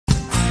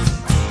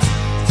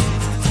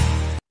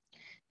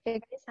Hey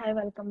guys, hi,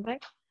 welcome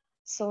back.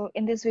 So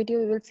in this video,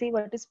 we will see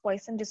what is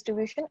Poisson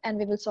distribution and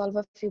we will solve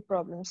a few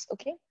problems.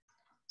 Okay.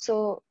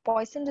 So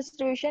Poisson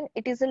distribution,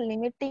 it is a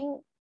limiting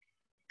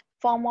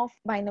form of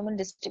binomial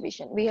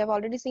distribution. We have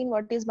already seen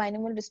what is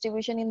binomial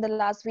distribution in the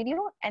last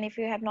video. And if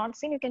you have not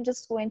seen, you can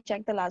just go and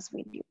check the last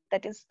video.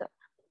 That is the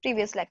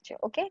previous lecture.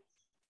 Okay.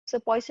 So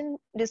Poisson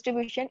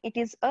distribution, it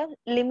is a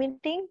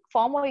limiting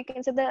form, or you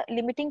can say the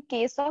limiting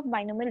case of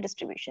binomial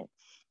distribution.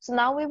 So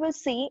now we will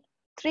see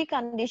three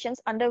conditions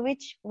under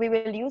which we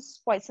will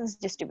use Poisson's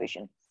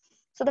distribution.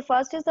 So the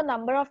first is the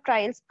number of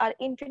trials are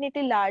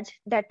infinitely large,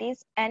 that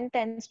is n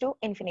tends to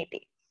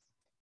infinity.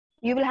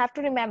 You will have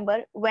to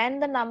remember when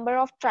the number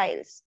of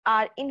trials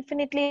are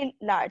infinitely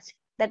large,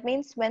 that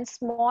means when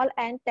small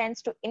n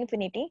tends to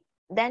infinity,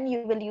 then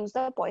you will use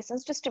the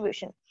Poisson's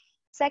distribution.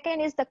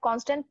 Second is the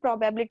constant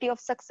probability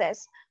of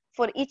success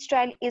for each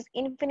trial is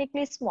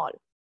infinitely small,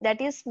 that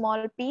is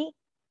small p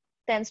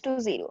tends to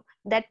 0.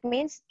 That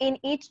means in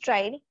each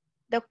trial,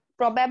 the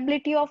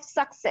probability of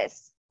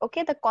success,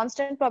 okay, the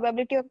constant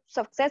probability of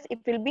success, it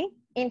will be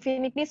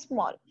infinitely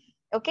small.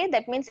 Okay,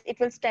 that means it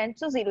will tend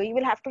to 0. You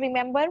will have to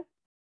remember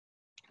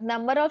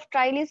number of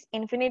trial is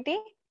infinity,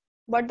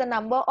 but the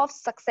number of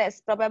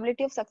success,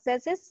 probability of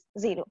success is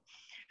 0.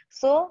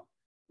 So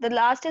the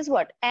last is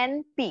what?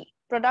 NP,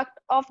 product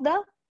of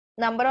the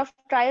number of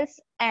trials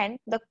and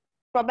the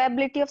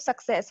probability of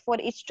success for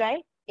each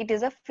trial. It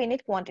is a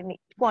finite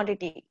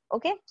quantity.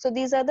 Okay, so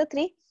these are the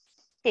three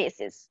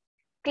cases.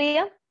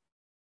 Clear?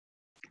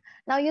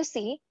 Now you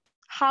see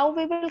how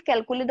we will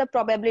calculate the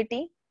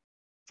probability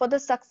for the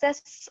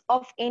success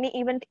of any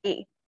event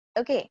A.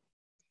 Okay,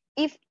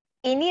 if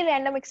any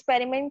random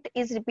experiment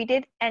is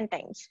repeated n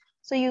times,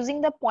 so using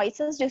the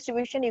Poisson's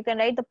distribution, you can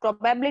write the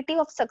probability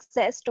of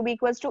success to be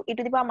equals to e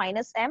to the power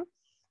minus m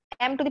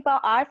to the power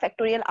r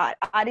factorial r.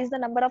 R is the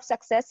number of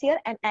success here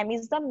and m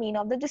is the mean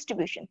of the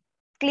distribution.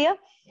 Clear?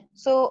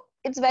 So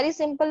it's very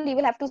simple. You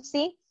will have to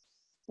see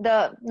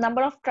the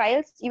number of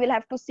trials. You will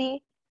have to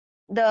see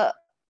the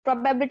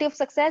probability of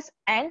success,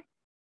 and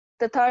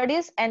the third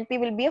is NP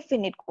will be a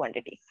finite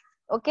quantity.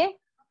 Okay.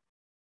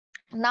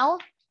 Now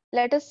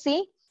let us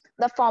see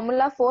the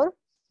formula for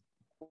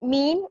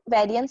mean,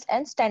 variance,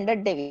 and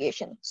standard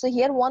deviation. So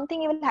here one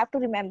thing you will have to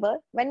remember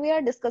when we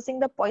are discussing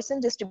the Poisson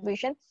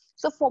distribution.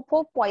 So for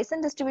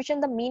Poisson distribution,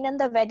 the mean and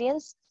the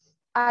variance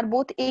are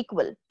both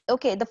equal.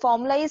 Okay, the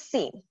formula is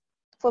same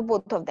for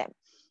both of them.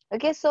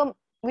 Okay, so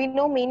we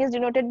know mean is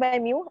denoted by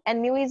mu, and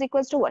mu is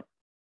equals to what?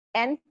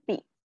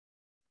 NP.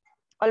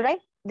 All right,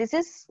 this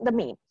is the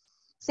mean.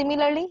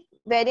 Similarly,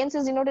 variance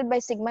is denoted by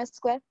sigma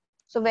square.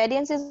 So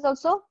variance is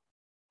also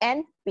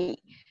NP,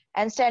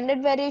 and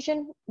standard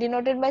variation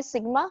denoted by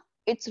sigma,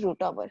 it's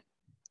root over.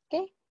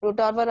 Okay,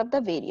 root over of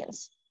the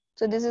variance.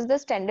 So this is the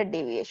standard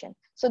deviation.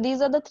 So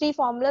these are the three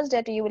formulas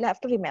that you will have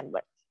to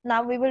remember.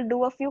 Now we will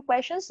do a few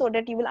questions so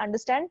that you will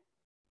understand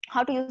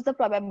how to use the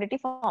probability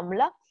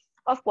formula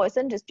of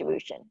Poisson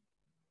distribution.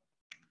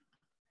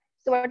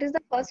 So what is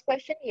the first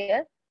question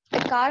here? A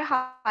car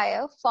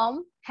hire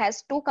firm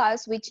has two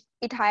cars which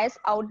it hires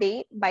out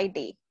day by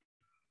day.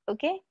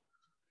 Okay.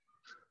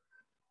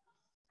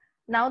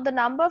 Now the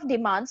number of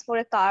demands for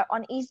a car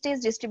on each day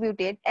is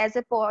distributed as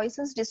a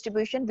Poisson's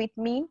distribution with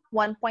mean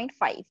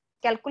 1.5.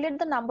 Calculate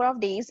the number of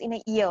days in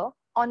a year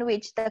on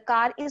which the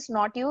car is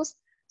not used.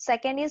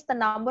 Second is the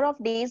number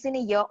of days in a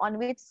year on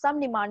which some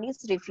demand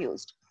is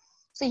refused.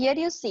 So here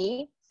you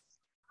see,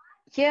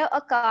 here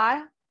a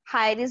car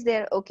hire is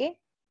there, okay?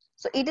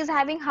 So it is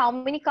having how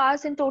many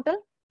cars in total?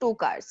 2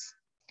 cars.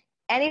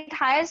 And it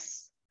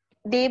hires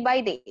day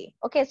by day,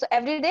 okay? So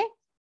every day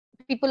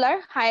people are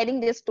hiring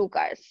these 2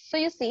 cars. So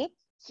you see,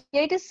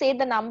 here it is said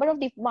the number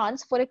of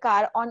demands for a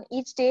car on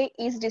each day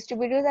is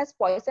distributed as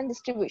Poisson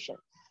distribution.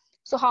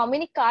 So how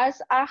many cars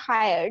are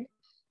hired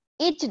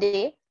each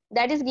day,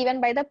 that is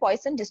given by the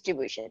Poisson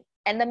distribution,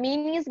 and the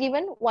mean is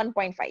given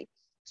 1.5.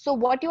 So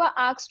what you are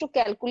asked to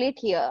calculate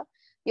here,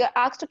 you are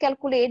asked to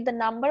calculate the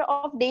number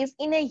of days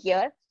in a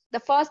year. The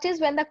first is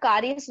when the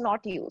car is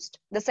not used.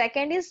 The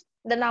second is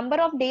the number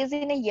of days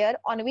in a year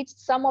on which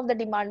some of the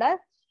demand are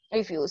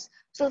refused.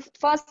 So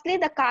firstly,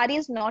 the car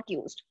is not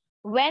used.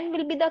 When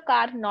will be the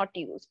car not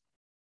used?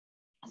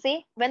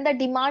 See, when the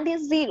demand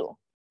is 0,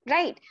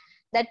 right?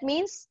 That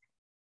means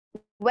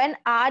when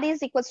R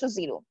is equals to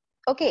 0,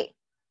 okay,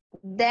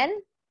 then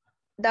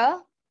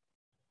the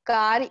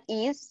car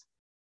is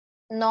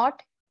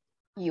not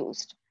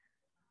used,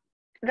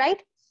 right?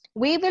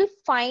 We will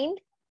find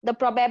the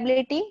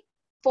probability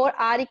for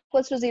R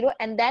equals to 0,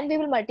 and then we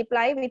will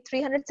multiply with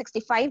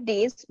 365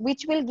 days,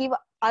 which will give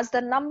us the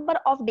number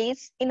of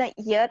days in a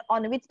year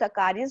on which the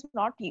car is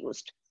not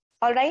used.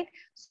 All right.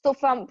 So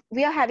from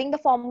we are having the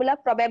formula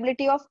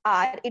probability of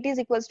R, it is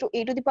equals to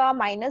e to the power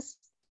minus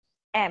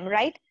m,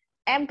 right?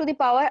 M to the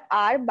power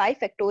R by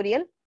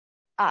factorial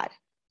R.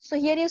 So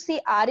here you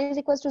see R is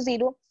equals to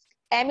 0.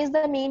 M is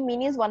the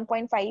mean is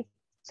 1.5.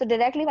 So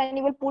directly when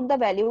you will put the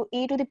value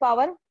e to the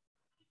power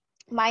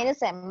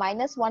minus m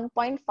minus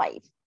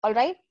 1.5. All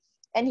right.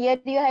 And here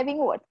you are having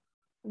what?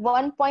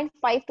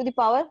 1.5 to the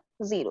power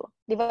 0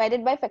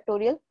 divided by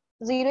factorial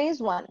 0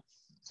 is 1.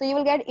 So you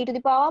will get e to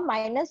the power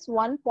minus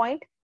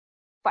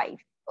 1.5.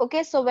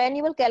 Okay, so when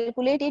you will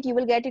calculate it, you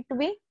will get it to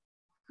be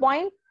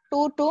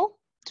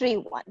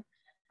 0.2231.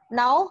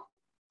 Now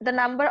the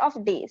number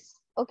of days,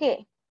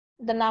 okay,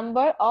 the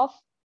number of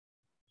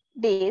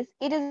days,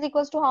 it is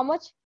equals to how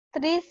much?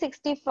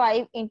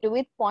 365 into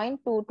with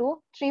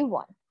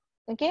 0.2231.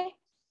 Okay,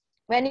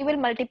 when you will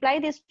multiply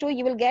these two,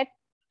 you will get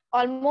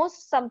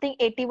almost something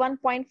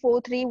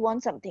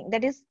 81.431 something,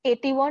 that is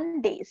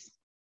 81 days.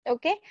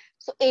 Okay,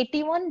 so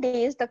 81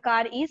 days the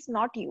car is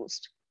not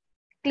used.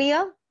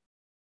 Clear?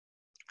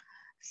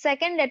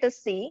 Second, let us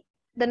see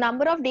the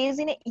number of days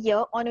in a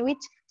year on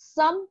which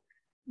some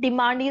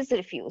demand is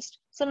refused.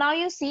 So now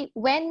you see,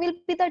 when will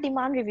be the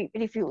demand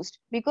refused?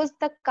 Because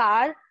the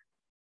car,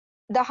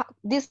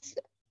 this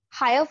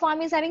hire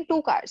farm is having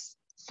 2 cars.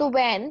 So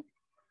when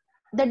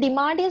the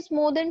demand is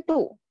more than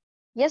 2,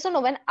 yes or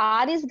no, when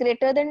R is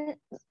greater than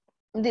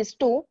this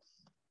 2,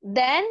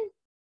 then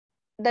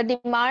the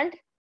demand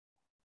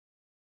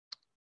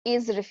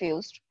is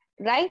refused,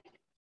 right?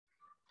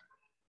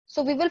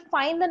 So we will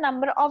find the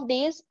number of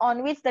days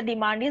on which the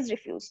demand is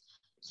refused.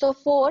 So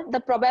for the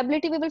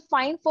probability, we will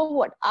find for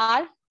what?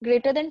 R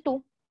greater than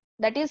 2.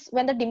 That is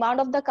when the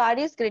demand of the car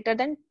is greater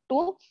than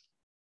 2.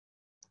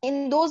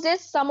 In those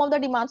days, some of the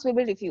demands will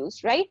be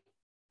refused, right?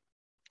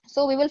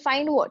 So we will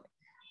find what?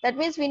 That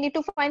means we need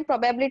to find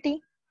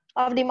probability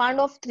of demand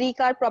of 3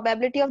 car,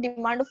 probability of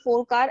demand of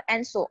 4 car,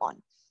 and so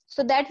on.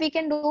 So that we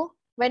can do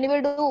when we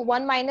will do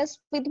 1 minus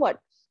with what?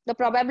 The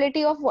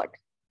probability of what?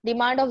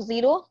 Demand of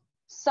 0,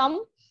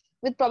 sum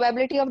with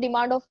probability of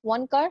demand of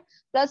 1 car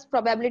plus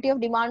probability of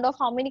demand of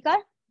how many car?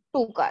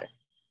 2 car,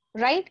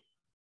 right?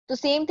 So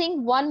same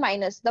thing, 1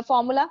 minus the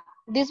formula.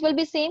 This will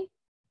be same.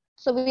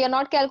 So we are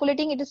not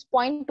calculating, it is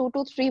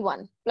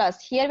 0.2231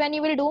 plus. Here when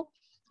you will do,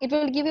 it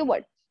will give you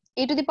what?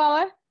 E to the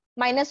power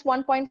minus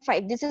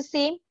 1.5. This is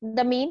same,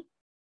 the mean,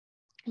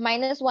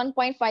 minus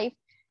 1.5.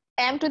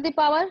 M to the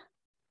power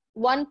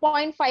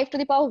 1.5 to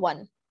the power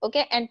 1.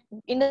 Okay, and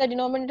in the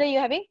denominator you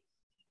are having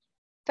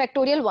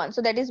factorial 1.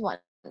 So that is 1.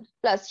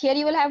 Plus here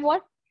you will have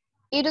what?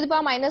 E to the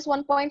power minus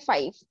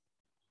 1.5.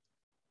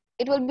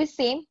 It will be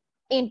same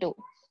into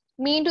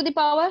mean to the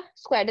power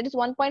square, that is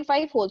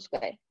 1.5 whole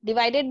square,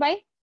 divided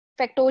by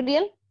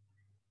factorial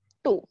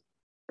 2,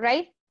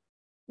 right?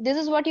 This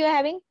is what you are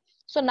having.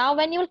 So now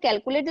when you will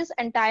calculate this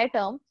entire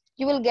term,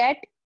 you will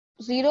get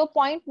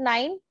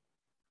 0.9,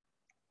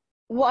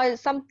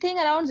 something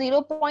around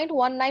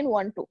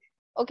 0.1912.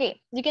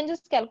 Okay, you can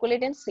just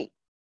calculate and see.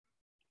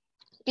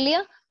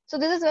 Clear? So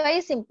this is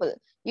very simple.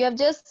 You have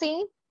just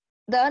seen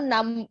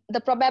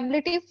the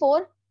probability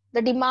for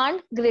the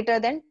demand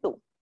greater than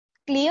 2.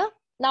 Clear?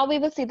 Now we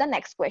will see the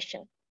next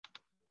question.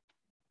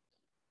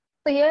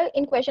 So here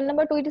in question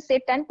number 2, it is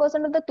said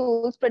 10% of the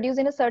tools produced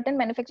in a certain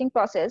manufacturing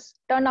process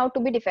turn out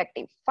to be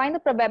defective. Find the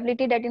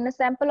probability that in a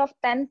sample of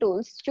 10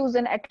 tools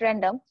chosen at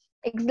random,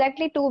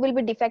 exactly 2 will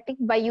be defective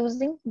by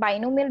using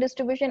binomial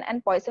distribution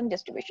and Poisson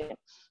distribution.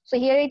 So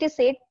here it is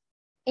said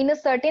in a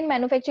certain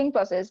manufacturing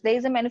process, there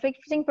is a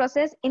manufacturing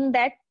process in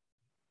that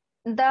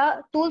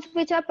the tools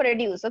which are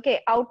produced,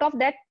 okay, out of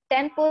that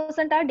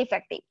 10% are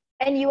defective.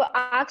 And you are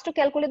asked to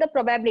calculate the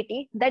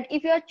probability that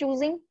if you are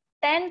choosing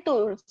 10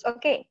 tools,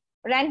 okay,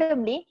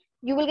 randomly,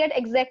 you will get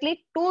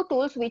exactly 2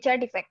 tools which are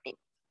defective.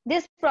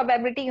 This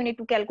probability you need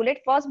to calculate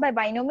first by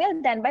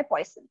binomial, then by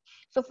Poisson.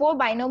 So for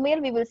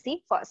binomial, we will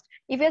see first.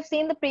 If you have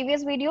seen the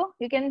previous video,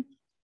 you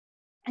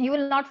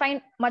will not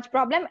find much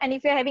problem. And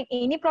if you're having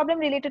any problem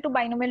related to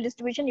binomial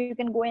distribution, you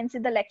can go and see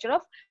the lecture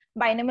of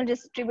binomial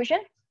distribution,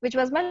 which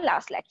was my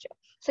last lecture.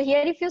 So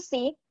here, if you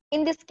see,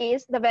 in this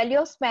case, the value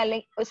of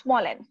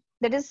small n,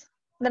 that is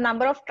the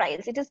number of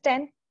trials, it is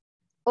 10.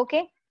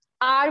 Okay.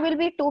 R will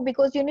be 2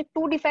 because you need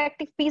 2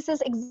 defective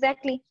pieces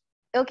exactly.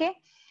 Okay.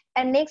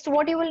 And next,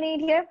 what you will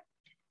need here?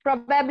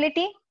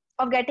 Probability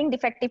of getting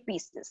defective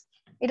pieces.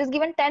 It is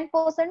given 10%.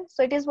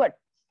 So it is what?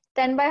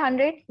 10 by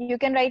 100. You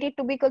can write it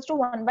to be equals to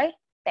 1 by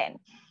 10.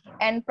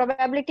 And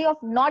probability of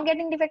not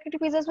getting defective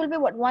pieces will be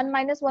what? 1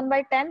 minus 1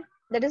 by 10.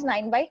 That is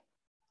 9 by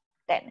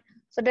 10.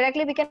 So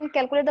directly we can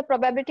calculate the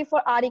probability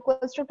for R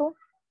equals to 2.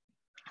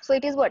 So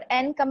it is what?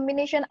 N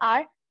combination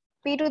R,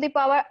 P to the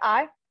power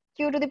R,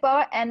 Q to the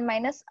power N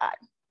minus R.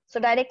 So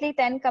directly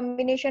 10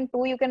 combination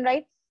 2 you can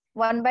write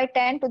 1 by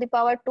 10 to the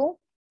power 2.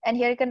 And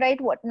here you can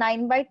write what?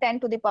 9 by 10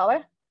 to the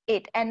power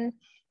 8 and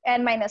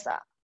N minus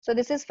R. So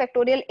this is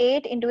factorial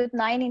 8 into it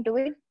 9 into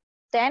it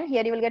 10.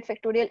 Here you will get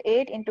factorial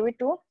 8 into it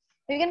 2.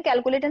 You can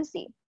calculate and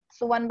see.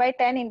 So 1 by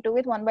 10 into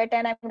it 1 by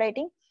 10 I'm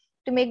writing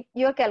to make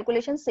your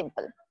calculation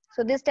simple.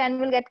 So this 10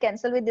 will get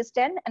cancelled with this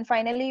 10. And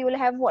finally you will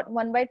have what?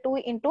 1 by 2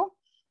 into,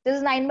 this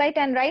is 9 by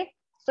 10, right?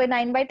 So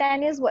 9 by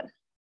 10 is what?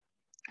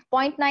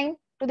 0.9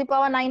 to the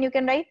power 9 you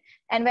can write.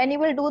 And when you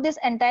will do this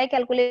entire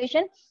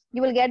calculation,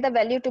 you will get the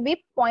value to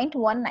be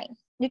 0.19.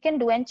 You can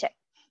do and check.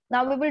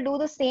 Now we will do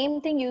the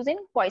same thing using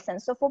Poisson.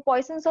 So for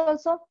Poisson's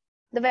also,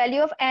 the value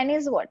of N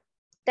is what?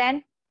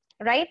 10,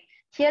 right?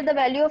 Here the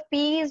value of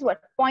P is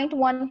what?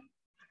 0.1.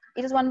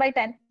 It is 1 by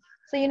 10.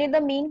 So you need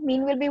the mean.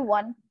 Mean will be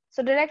 1.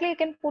 So directly you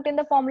can put in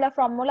the formula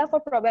for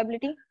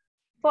probability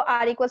for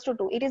r equals to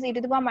 2. It is e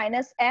to the power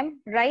minus m,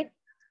 right?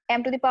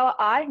 M to the power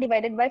r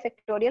divided by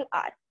factorial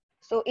r.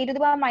 So e to the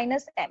power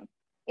minus m.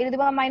 E to the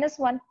power minus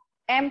 1.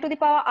 M to the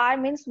power r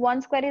means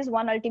 1 square is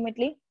 1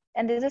 ultimately.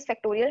 And this is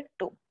factorial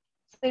 2.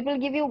 So it will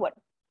give you what?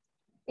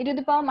 E to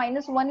the power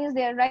minus 1 is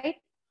there, right?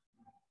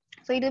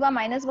 So e to the power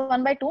minus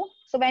 1 by 2.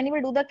 So when you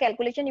will do the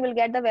calculation, you will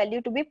get the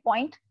value to be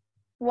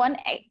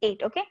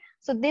 0.18. Okay.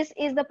 So this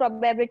is the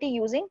probability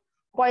using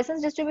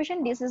Poisson's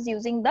distribution. This is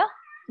using the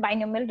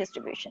binomial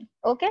distribution.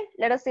 Okay.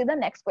 Let us see the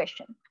next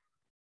question.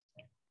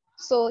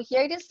 So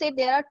here it is said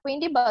there are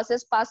 20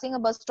 buses passing a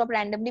bus stop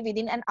randomly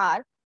within an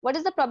hour. What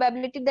is the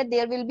probability that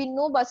there will be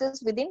no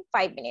buses within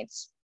 5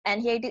 minutes?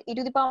 And here it is e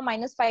to the power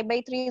minus 5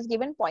 by 3 is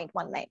given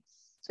 0.19.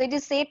 So it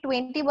is said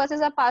 20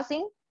 buses are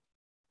passing.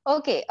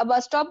 Okay, a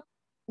bus stop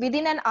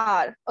within an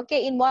hour.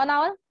 Okay, in 1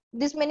 hour,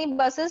 this many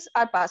buses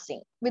are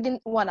passing within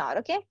 1 hour.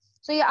 Okay,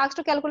 so you're asked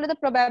to calculate the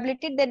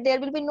probability that there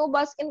will be no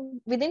bus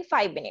within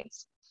 5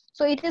 minutes.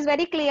 So it is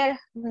very clear.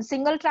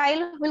 Single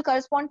trial will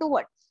correspond to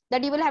what?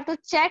 That you will have to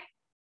check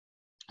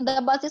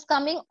the bus is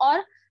coming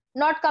or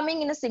not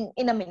coming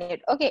in a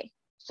minute. Okay,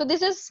 so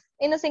this is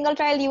in a single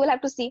trial you will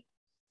have to see.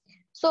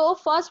 So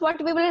first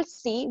what we will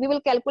see, we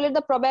will calculate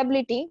the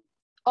probability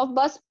of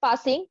bus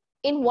passing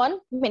in 1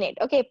 minute.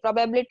 Okay,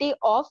 probability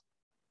of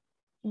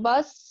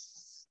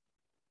bus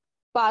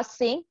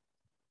passing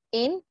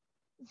in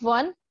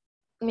 1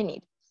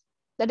 minute,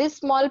 that is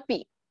small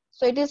p.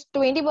 So it is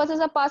 20 buses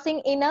are passing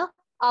in a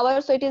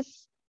hour, so it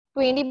is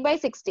 20 by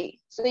 60.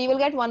 So you will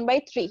get 1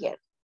 by 3 here.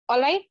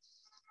 All right,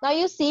 now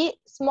you see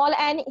small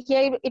n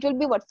here, it will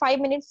be what, 5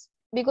 minutes,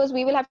 because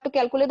we will have to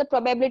calculate the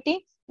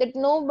probability that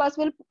no bus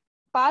will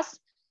pass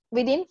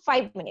within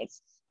 5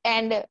 minutes,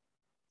 and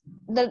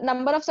the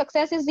number of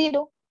success is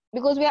 0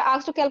 because we are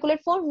asked to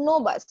calculate for no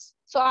bus.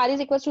 So r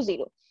is equals to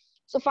 0.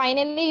 So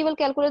finally you will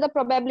calculate the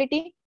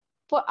probability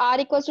for r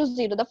equals to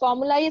 0. The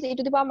formula is e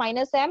to the power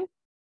minus m,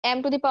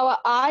 m to the power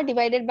r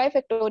divided by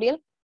factorial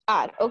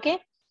r. Okay,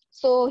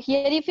 so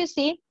here if you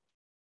see,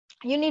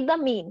 you need the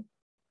mean.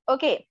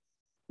 Okay,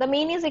 the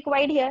mean is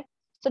required here.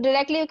 So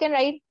directly you can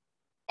write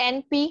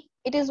np.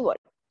 It is what?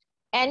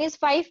 N is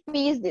 5,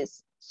 p is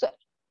this. So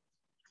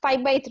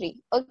 5 by 3.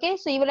 Okay,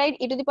 so you will write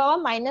e to the power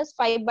minus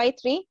 5 by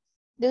 3.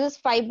 This is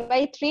 5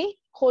 by 3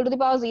 whole to the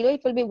power 0.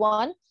 It will be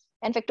 1,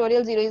 and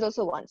factorial 0 is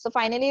also 1. So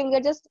finally you will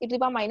get just e to the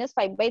power minus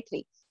 5 by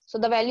 3. So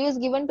the value is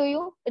given to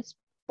you. It's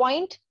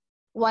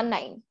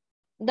 0.19.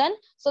 Done.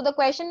 So the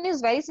question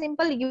is very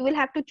simple. You will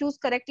have to choose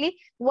correctly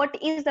what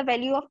is the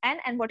value of n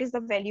and what is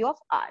the value of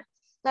r.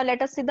 Now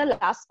let us see the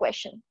last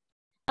question.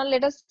 Now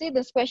let us see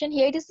this question.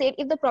 Here it is said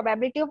if the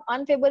probability of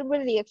unfavorable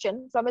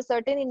reaction from a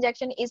certain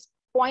injection is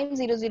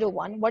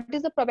 0.001, what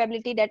is the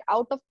probability that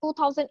out of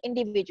 2000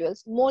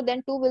 individuals, more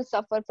than 2 will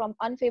suffer from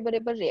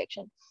unfavorable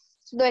reaction?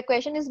 So the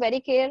equation is very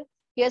clear.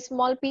 Here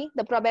small p,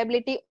 the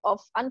probability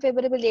of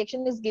unfavorable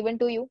reaction is given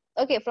to you.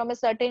 Okay, from a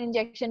certain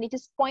injection, it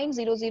is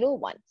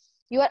 0.001.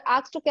 You are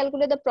asked to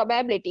calculate the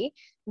probability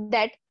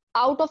that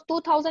out of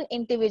 2000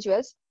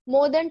 individuals,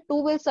 more than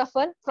 2 will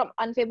suffer from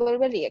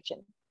unfavorable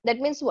reaction. That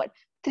means what?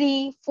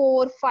 3,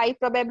 4, 5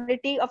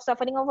 probability of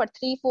suffering of what?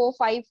 3, 4,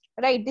 5,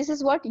 right? This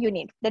is what you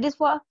need. That is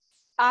for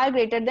r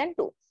greater than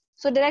 2.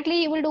 So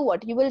directly you will do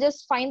what? You will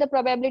just find the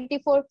probability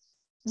for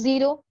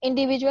 0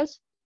 individuals,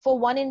 for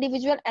 1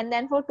 individual, and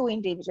then for 2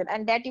 individual,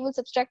 and that you will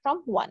subtract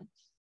from 1.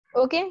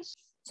 Okay,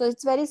 so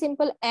it's very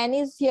simple. N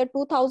is here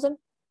 2000.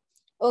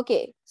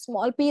 Okay,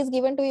 small p is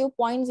given to you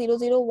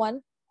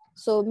 0.001.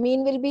 So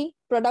mean will be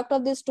product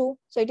of these two.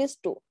 So it is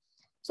 2.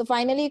 So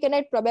finally you can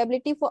write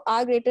probability for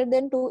r greater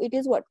than 2. It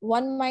is what?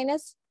 1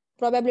 minus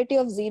probability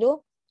of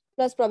 0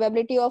 plus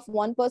probability of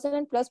 1%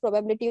 and plus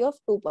probability of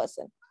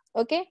 2%.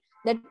 Okay,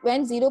 that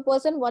when 0%,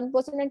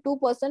 1% and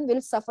 2%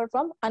 will suffer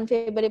from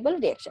unfavorable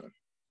reaction.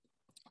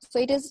 So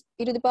it is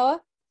e to the power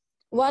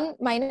 1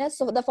 minus,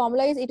 so the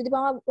formula is e to the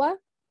power what?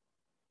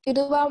 E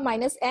to the power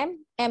minus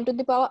m, m to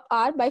the power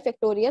r by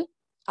factorial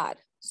r.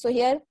 So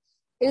here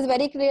it is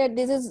very clear.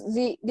 This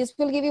is this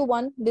will give you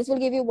 1, this will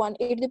give you 1,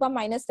 e to the power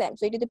minus m.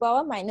 So e to the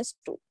power minus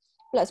 2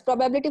 plus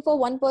probability for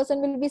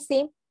 1% will be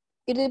same.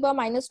 E to the power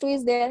minus 2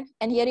 is there,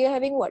 and here you are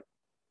having what?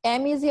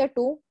 M is here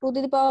 2 to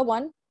the power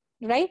 1,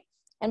 right?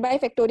 And by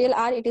factorial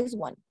r it is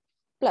 1.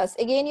 Plus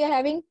again you are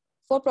having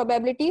for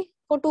probability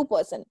for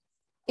 2%.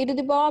 E to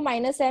the power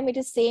minus m, it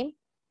is same.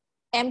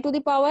 M to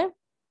the power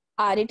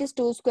r, it is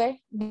 2 square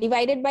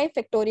divided by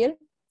factorial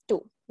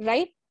 2,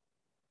 right?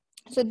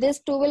 So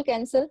this 2 will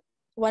cancel,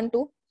 1,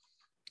 2.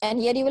 And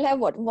here you will have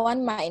what?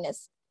 1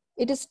 minus.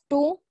 It is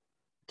 2,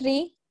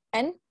 3,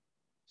 and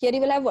here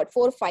you will have what?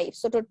 4, 5.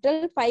 So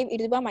total 5 e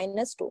to the power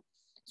minus 2.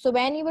 So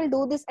when you will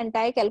do this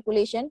entire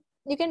calculation,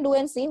 you can do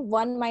and see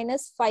 1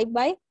 minus 5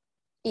 by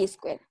e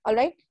square. All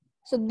right.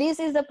 So this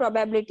is the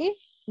probability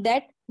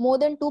that more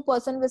than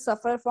 2% will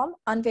suffer from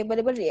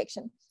unfavorable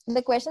reaction. And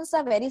the questions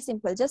are very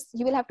simple. Just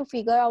you will have to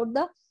figure out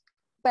the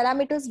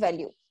parameters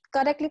value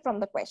correctly from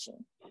the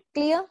question.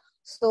 Clear?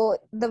 So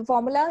the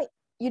formula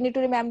you need to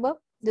remember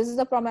This is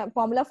the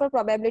formula for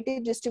probability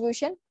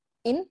distribution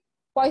in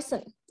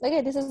Poisson.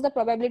 Okay, this is the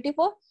probability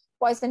for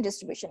Poisson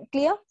distribution.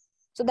 Clear?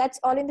 So that's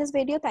all in this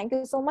video. Thank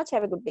you so much.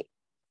 Have a good day.